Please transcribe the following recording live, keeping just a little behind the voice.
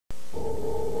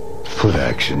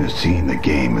Footaction is seeing the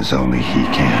game as only he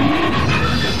can.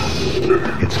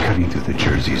 It's cutting through the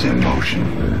jerseys in motion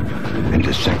and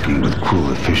dissecting with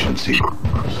cruel efficiency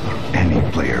any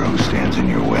player who stands in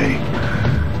your way.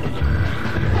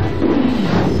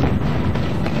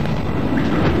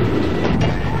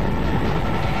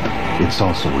 It's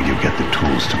also where you get the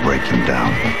tools to break him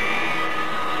down.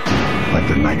 Like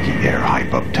the Nike Air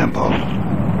hype-up tempo.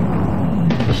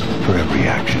 For every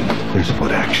action, there's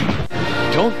Footaction.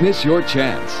 Don't miss your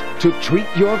chance to treat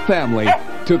your family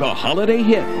to the holiday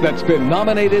hit that's been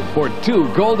nominated for 2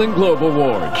 Golden Globe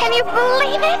Awards. Can you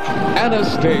believe it?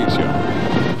 Anastasia.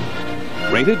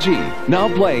 Rated G, now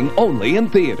playing only in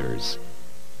theaters.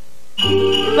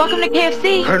 Welcome to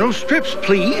KFC. Colonel Strips,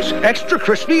 please. Extra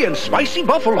crispy and spicy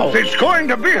buffalo. It's going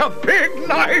to be a big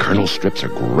night. Colonel Strips are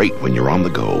great when you're on the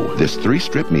go. This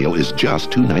 3-strip meal is just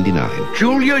 $2.99.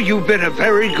 Julia, you've been a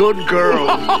very good girl.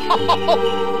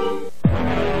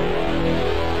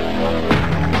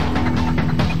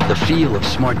 The feel of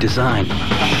smart design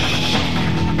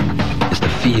is the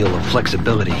feel of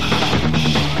flexibility.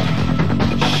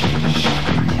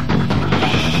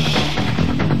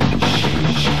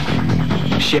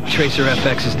 Schick Tracer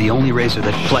FX is the only razor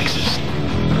that flexes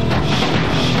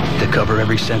to cover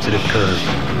every sensitive curve.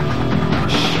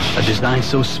 A design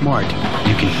so smart,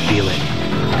 you can feel it.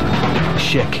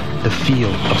 Schick, the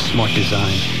feel of smart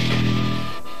design.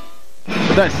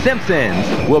 The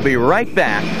Simpsons will be right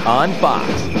back on Fox.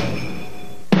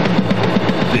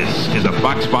 This is a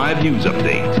Fox 5 News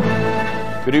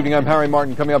Update. Good evening, I'm Harry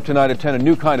Martin. Coming up tonight at 10, a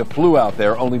new kind of flu out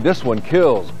there, only this one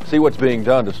kills. See what's being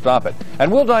done to stop it.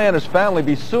 And will Diana's family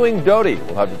be suing Dodie?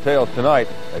 We'll have details tonight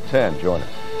at 10. Join us.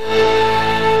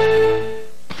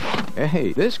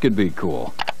 Hey, this could be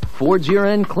cool. Ford's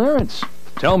year-end clearance.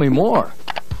 Tell me more.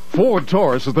 Ford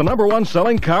Taurus is the #1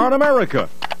 selling car in America.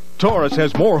 Taurus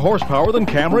has more horsepower than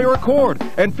Camry or Accord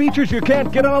and features you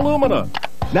can't get on Illumina.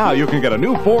 Now you can get a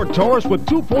new Ford Taurus with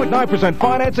 2.9%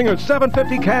 financing or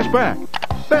 $750 cash back.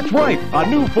 That's right, a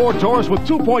new Ford Taurus with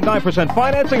 2.9%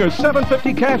 financing or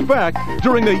 $750 cash back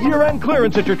during the year-end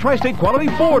clearance at your Tri-State Quality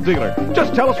Ford dealer.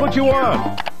 Just tell us what you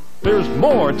want. There's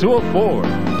more to afford.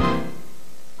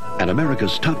 At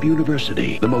America's top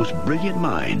university, the most brilliant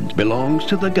mind belongs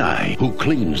to the guy who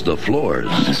cleans the floors.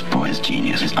 This boy's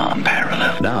genius is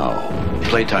unparalleled. Now,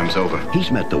 Playtime's over.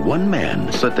 he's met the one man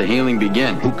Let's let the healing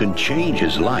begin. who can change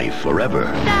his life forever.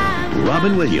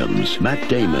 Robin Williams, Matt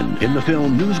Damon, in the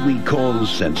film Newsweek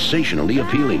calls sensationally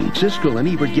appealing. Siskel and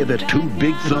Ebert give it 2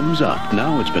 big thumbs up.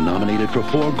 Now it's been nominated for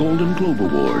 4 Golden Globe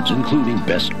Awards, including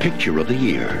Best Picture of the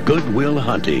Year. Good Will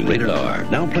Hunting, rated R.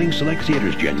 Now playing select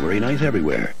theaters January 9th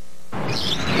everywhere.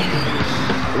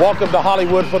 Welcome to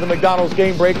Hollywood for the McDonald's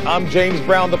game break. I'm James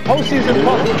Brown. The postseason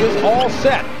puzzle is all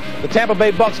set. The Tampa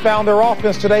Bay Bucks found their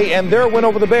offense today, and their win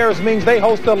over the Bears means they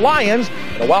host the Lions.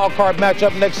 The wild card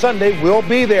matchup next Sunday will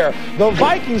be there. The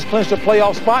Vikings clinched a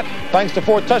playoff spot thanks to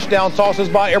 4 touchdown tosses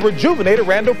by a rejuvenated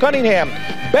Randall Cunningham.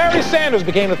 Barry Sanders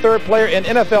became the 3rd player in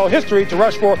NFL history to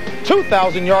rush for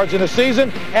 2,000 yards in a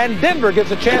season, and Denver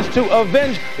gets a chance to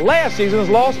avenge last season's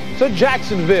loss to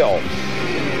Jacksonville.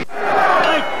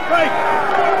 Right.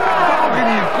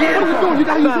 What are you doing? You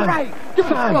gotta use it right. Give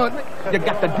me the blood. You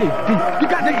got to dig deep. You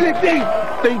got to dig deep.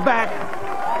 Stay back.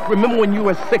 Remember when you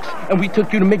were 6 and we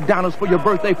took you to McDonald's for your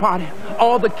birthday party?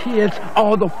 All the kids,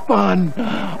 all the fun.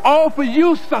 All for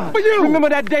you, son. For you. Remember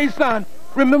that day, son?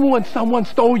 Remember when someone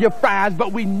stole your fries,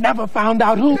 but we never found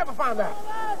out who? Never found out.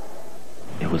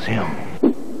 It was him.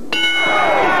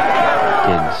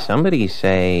 Did somebody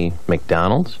say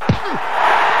McDonald's?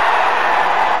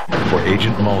 For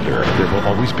Agent Mulder, there will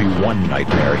always be one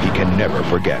nightmare he can never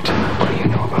forget. What do you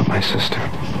know about my sister?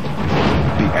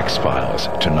 The X-Files,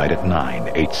 tonight at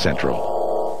 9, 8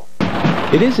 Central.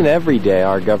 It isn't every day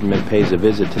our government pays a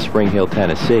visit to Spring Hill,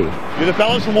 Tennessee. You the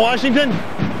fellas from Washington?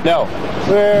 No,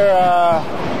 we're,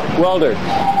 welders.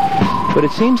 But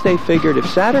it seems they figured if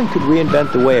Saturn could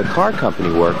reinvent the way a car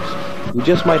company works, we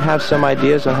just might have some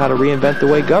ideas on how to reinvent the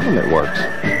way government works.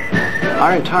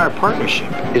 Our entire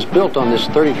partnership is built on this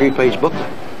 33-page booklet.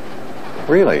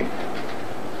 Really?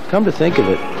 Come to think of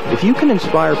it, if you can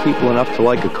inspire people enough to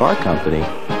like a car company,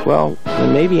 well,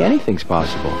 then maybe anything's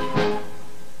possible.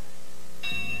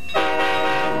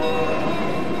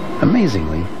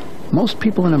 Amazingly, most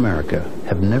people in America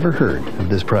have never heard of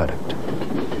this product.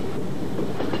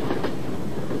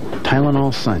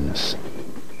 Tylenol Sinus.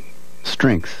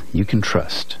 Strength you can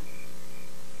trust.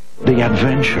 The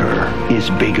adventure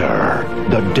is bigger.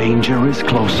 The danger is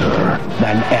closer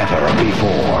than ever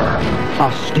before.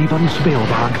 A Steven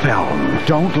Spielberg film.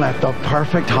 Don't let the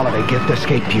perfect holiday gift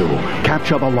escape you.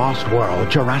 Capture the Lost World,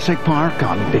 Jurassic Park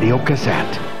on video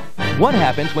cassette. What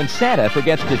happens when Santa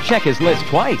forgets to check his list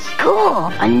twice? Cool,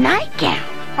 a nightgown.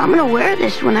 I'm gonna wear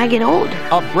this when I get older.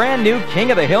 A brand new King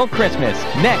of the Hill Christmas,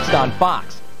 next on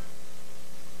Fox.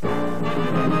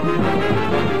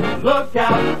 Look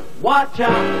out, watch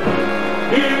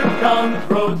out, here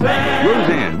comes Roseanne.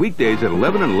 Roseanne, weekdays at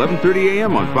 11 and 11:30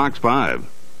 a.m. on Fox 5.